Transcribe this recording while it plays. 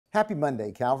Happy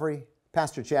Monday, Calvary.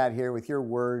 Pastor Chad here with your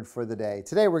word for the day.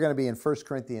 Today we're going to be in 1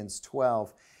 Corinthians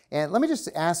 12. And let me just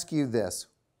ask you this.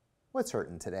 What's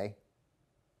hurting today?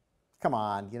 Come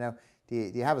on, do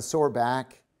you have a sore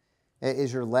back?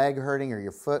 Is your leg hurting or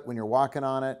your foot when you're walking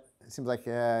on it? It seems like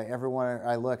everywhere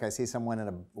I look, I see someone in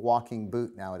a walking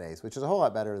boot nowadays, which is a whole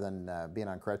lot better than being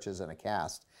on crutches and a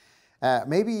cast.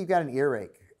 Maybe you've got an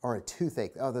earache or a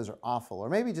toothache. Oh, those are awful. Or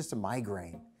maybe just a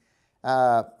migraine.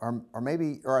 Or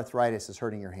maybe arthritis is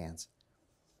hurting your hands.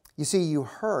 You see, you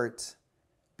hurt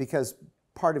because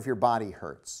part of your body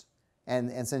hurts.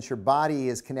 And since your body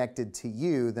is connected to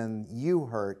you, then you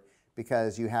hurt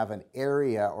because you have an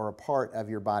area or a part of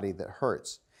your body that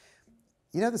hurts.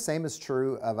 You know, the same is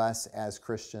true of us as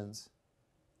Christians.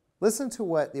 Listen to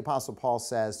what the Apostle Paul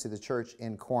says to the church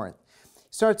in Corinth. He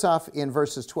starts off in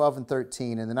verses 12 and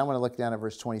 13, and then I want to look down at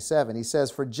verse 27. He says,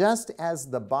 "For just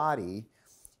as the body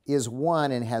is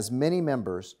one and has many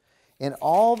members, and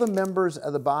all the members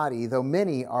of the body, though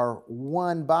many, are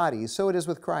one body, so it is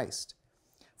with Christ.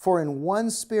 For in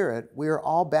one Spirit we are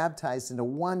all baptized into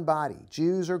one body,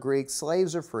 Jews or Greeks,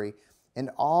 slaves or free, and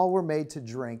all were made to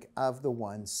drink of the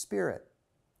one Spirit."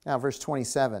 Now, verse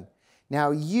 27,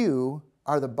 "Now you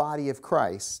are the body of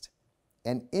Christ,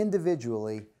 and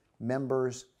individually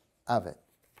members of it."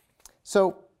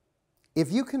 So,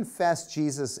 if you confess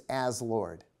Jesus as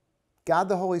Lord, God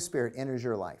the Holy Spirit enters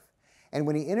your life. And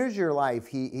when He enters your life,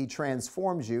 He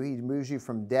transforms you. He moves you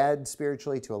from dead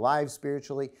spiritually to alive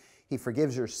spiritually. He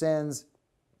forgives your sins.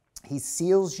 He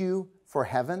seals you for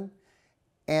heaven.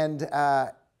 And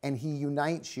He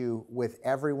unites you with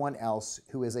everyone else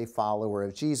who is a follower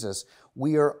of Jesus.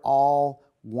 We are all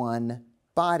one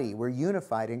body. We're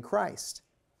unified in Christ.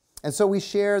 And so we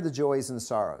share the joys and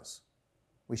sorrows.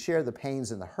 We share the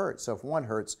pains and the hurts. So if one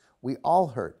hurts, we all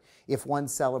hurt. If one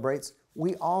celebrates,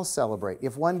 we all celebrate.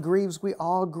 If one grieves, we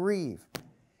all grieve.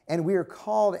 And we are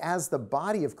called as the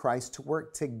body of Christ to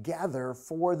work together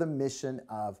for the mission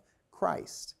of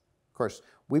Christ. Of course,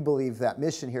 we believe that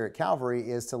mission here at Calvary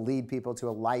is to lead people to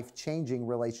a life-changing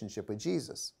relationship with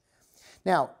Jesus.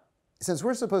 Now, since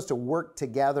we're supposed to work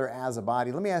together as a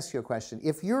body, let me ask you a question.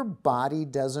 If your body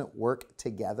doesn't work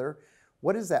together,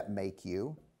 what does that make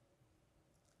you?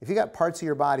 If you got parts of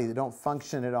your body that don't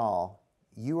function at all,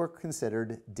 you are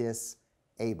considered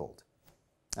disabled.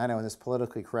 I know in this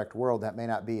politically correct world that may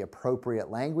not be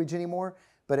appropriate language anymore,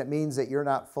 but it means that you're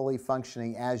not fully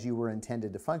functioning as you were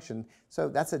intended to function. So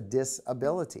that's a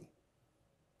disability.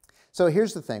 So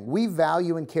here's the thing. We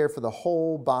value and care for the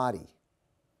whole body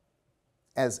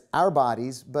as our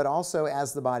bodies, but also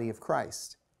as the body of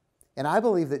Christ. And I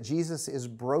believe that Jesus is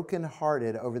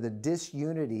brokenhearted over the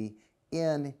disunity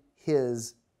in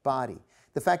His body.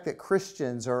 The fact that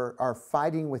Christians are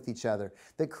fighting with each other,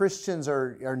 that Christians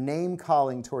are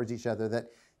name-calling towards each other,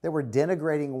 that we're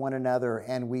denigrating one another,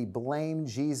 and we blame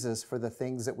Jesus for the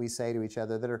things that we say to each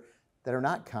other that are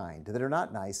not kind, that are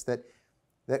not nice, that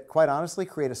quite honestly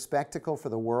create a spectacle for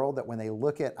the world that when they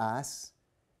look at us,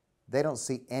 they don't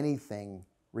see anything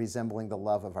resembling the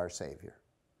love of our Savior.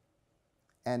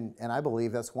 And I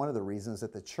believe that's one of the reasons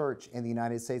that the church in the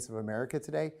United States of America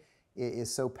today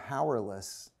is so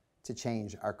powerless to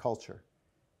change our culture,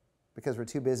 because we're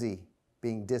too busy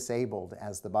being disabled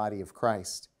as the body of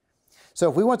Christ. So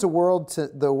if we want the world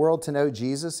to know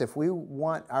Jesus, if we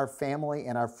want our family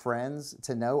and our friends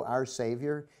to know our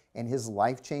Savior and His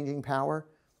life-changing power,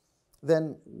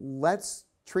 then let's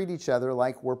treat each other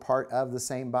like we're part of the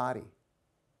same body.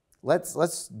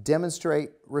 Let's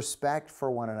demonstrate respect for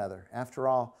one another. After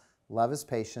all, love is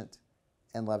patient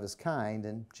and love is kind,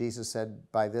 and Jesus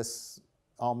said, "By this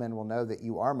all men will know that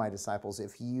you are my disciples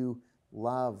if you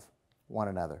love one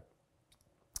another."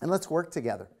 And let's work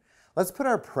together. Let's put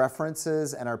our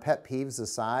preferences and our pet peeves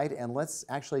aside, and let's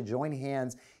actually join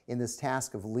hands in this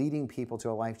task of leading people to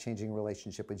a life-changing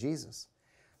relationship with Jesus.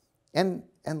 And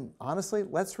honestly,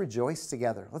 let's rejoice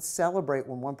together. Let's celebrate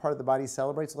when one part of the body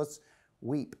celebrates. Let's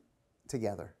weep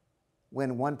together.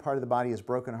 When one part of the body is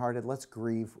brokenhearted, let's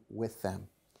grieve with them.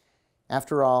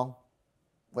 After all,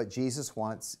 what Jesus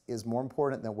wants is more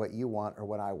important than what you want or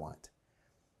what I want.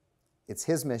 It's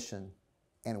His mission,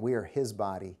 and we are His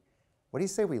body. What do you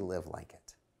say we live like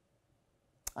it?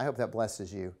 I hope that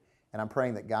blesses you, and I'm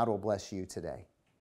praying that God will bless you today.